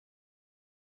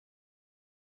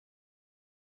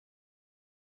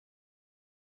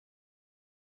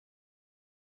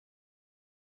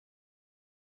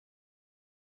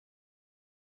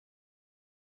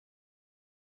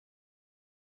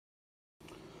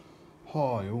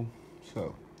Hi all,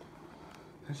 so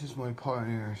this is my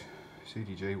Pioneer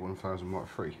CDJ 1000 Mark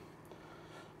III.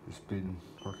 It's been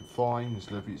working fine, it's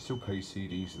lovely, it still plays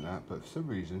CDs and that, but for some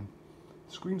reason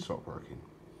the screen stopped working.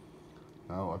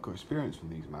 Now I've got experience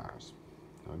with these matters.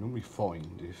 Now, I normally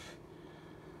find if,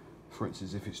 for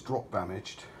instance, if it's drop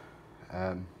damaged,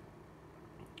 the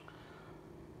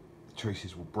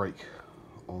traces will break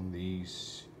on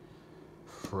these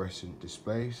fluorescent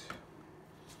displays.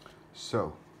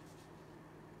 So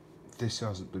this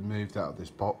hasn't been moved out of this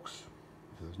box,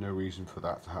 so there's no reason for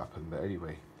that to happen, but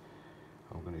anyway,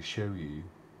 I'm going to show you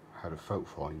how to fault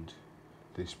find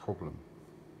this problem.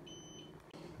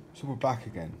 So we're back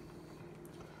again.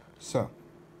 So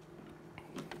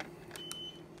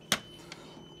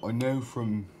I know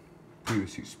from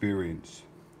previous experience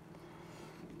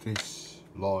this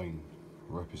line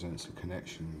represents the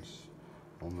connections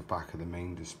on the back of the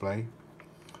main display,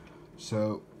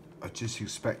 so I just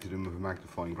inspected them with a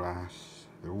magnifying glass.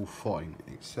 They're all fine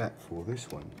except for this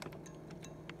one.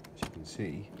 As you can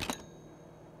see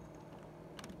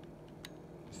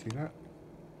that?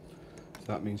 So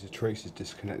that means the trace is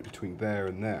disconnected between there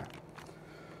and there.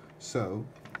 So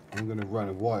I'm going to run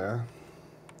a wire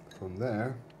from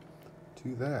there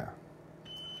to there,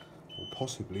 or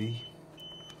possibly,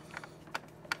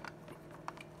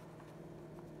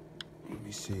 let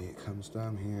me see, it comes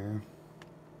down here.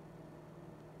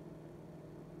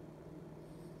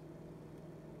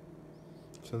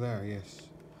 So there, yes.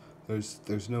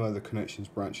 There's no other connections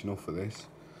branching off of this.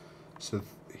 So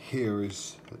here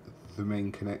is the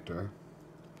main connector,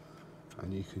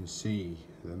 and you can see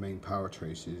the main power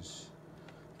traces,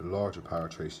 the larger power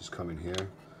traces come in here.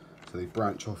 So they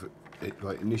branch off it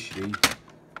like initially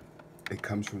it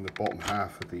comes from the bottom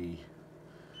half of the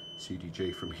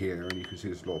CDJ from here, and you can see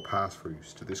there's a lot of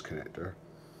pass-throughs to this connector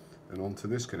and onto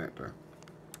this connector.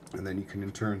 And then you can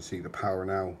in turn see the power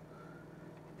now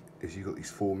is you've got these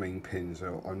four main pins.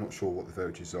 I'm not sure what the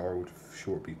voltages are. I would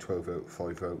sure it'd be 12 volt,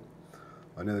 5 volt.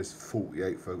 I know there's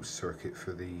 48 volt circuit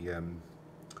for the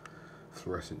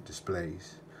fluorescent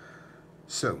displays.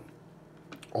 So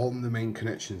on the main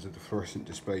connections of the fluorescent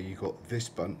display, you got this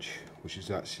bunch, which is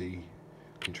actually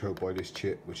controlled by this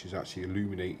chip, which is actually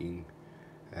illuminating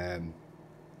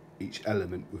each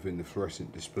element within the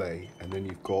fluorescent display. And then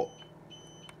you've got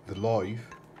the live.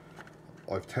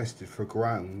 I've tested for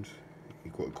ground.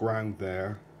 You've got a ground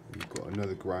there, and you've got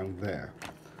another ground there.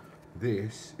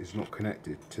 This is not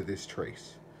connected to this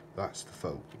trace. That's the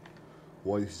fault.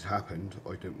 Why this has happened,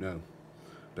 I don't know.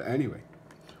 But anyway,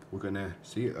 we're gonna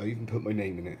see it. I even put my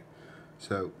name in it.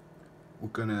 So we're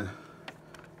gonna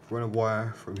run a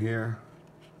wire from here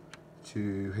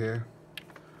to here,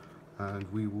 and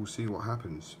we will see what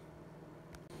happens.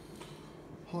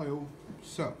 Hi all.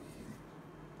 So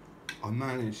I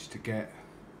managed to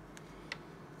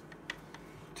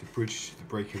bridge the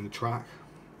break in the track.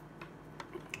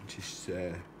 Just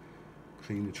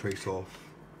clean the trace off.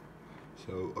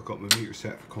 So I got my meter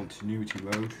set for continuity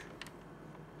mode.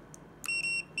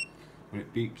 When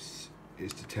it beeps,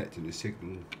 it's detecting the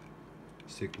signal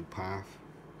path.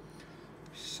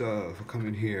 So if I come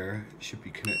in here, it should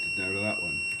be connected now to that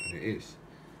one, and it is.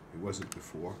 It wasn't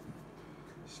before.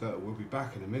 So we'll be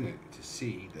back in a minute to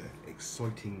see the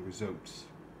exciting results.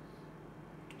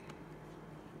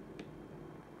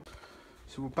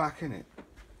 So we're back in it,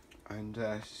 and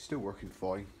still working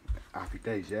fine. Happy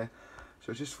days, yeah.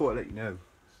 So I just thought I'd let you know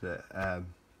that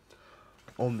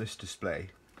on this display,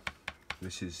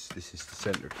 this is the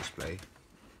center display.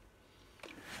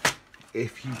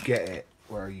 If you get it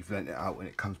where you've lent it out and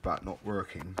it comes back not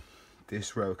working,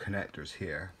 this row of connectors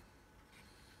here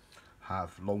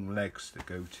have long legs that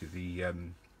go to the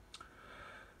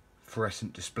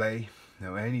fluorescent display.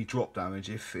 Now any drop damage,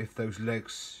 if those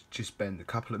legs just bend a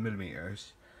couple of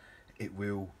millimeters, it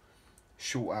will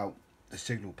short out the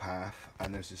signal path.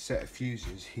 And there's a set of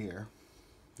fuses here,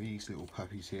 these little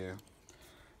puppies here,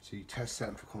 so you test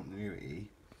them for continuity.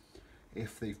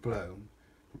 If they've blown,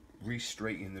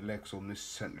 re-straighten the legs on this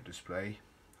center display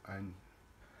and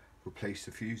replace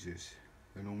the fuses.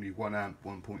 They're normally 1 amp,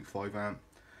 1.5 amp.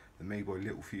 They're made by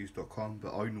littlefuse.com,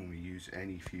 but I normally use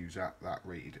any fuse at that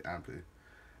rated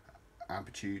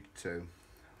amplitude, so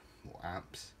more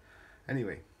amps.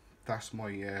 Anyway, that's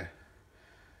my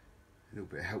little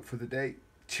bit of help for the day.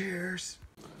 Cheers!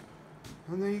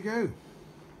 And there you go,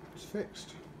 it's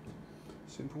fixed.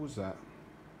 Simple as that.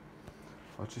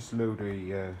 I'll just load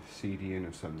a CD in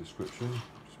of some description,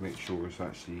 just make sure it's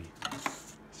actually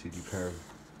CD player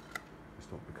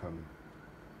has not become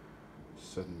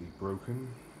suddenly broken.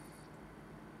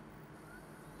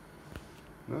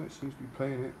 No, it seems to be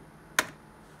playing it.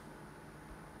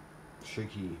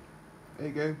 Shaky. there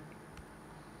you go.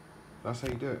 That's how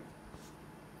you do it.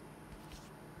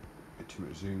 Bit too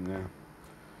much zoom there.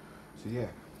 So yeah,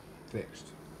 fixed.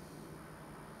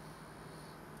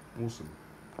 Awesome.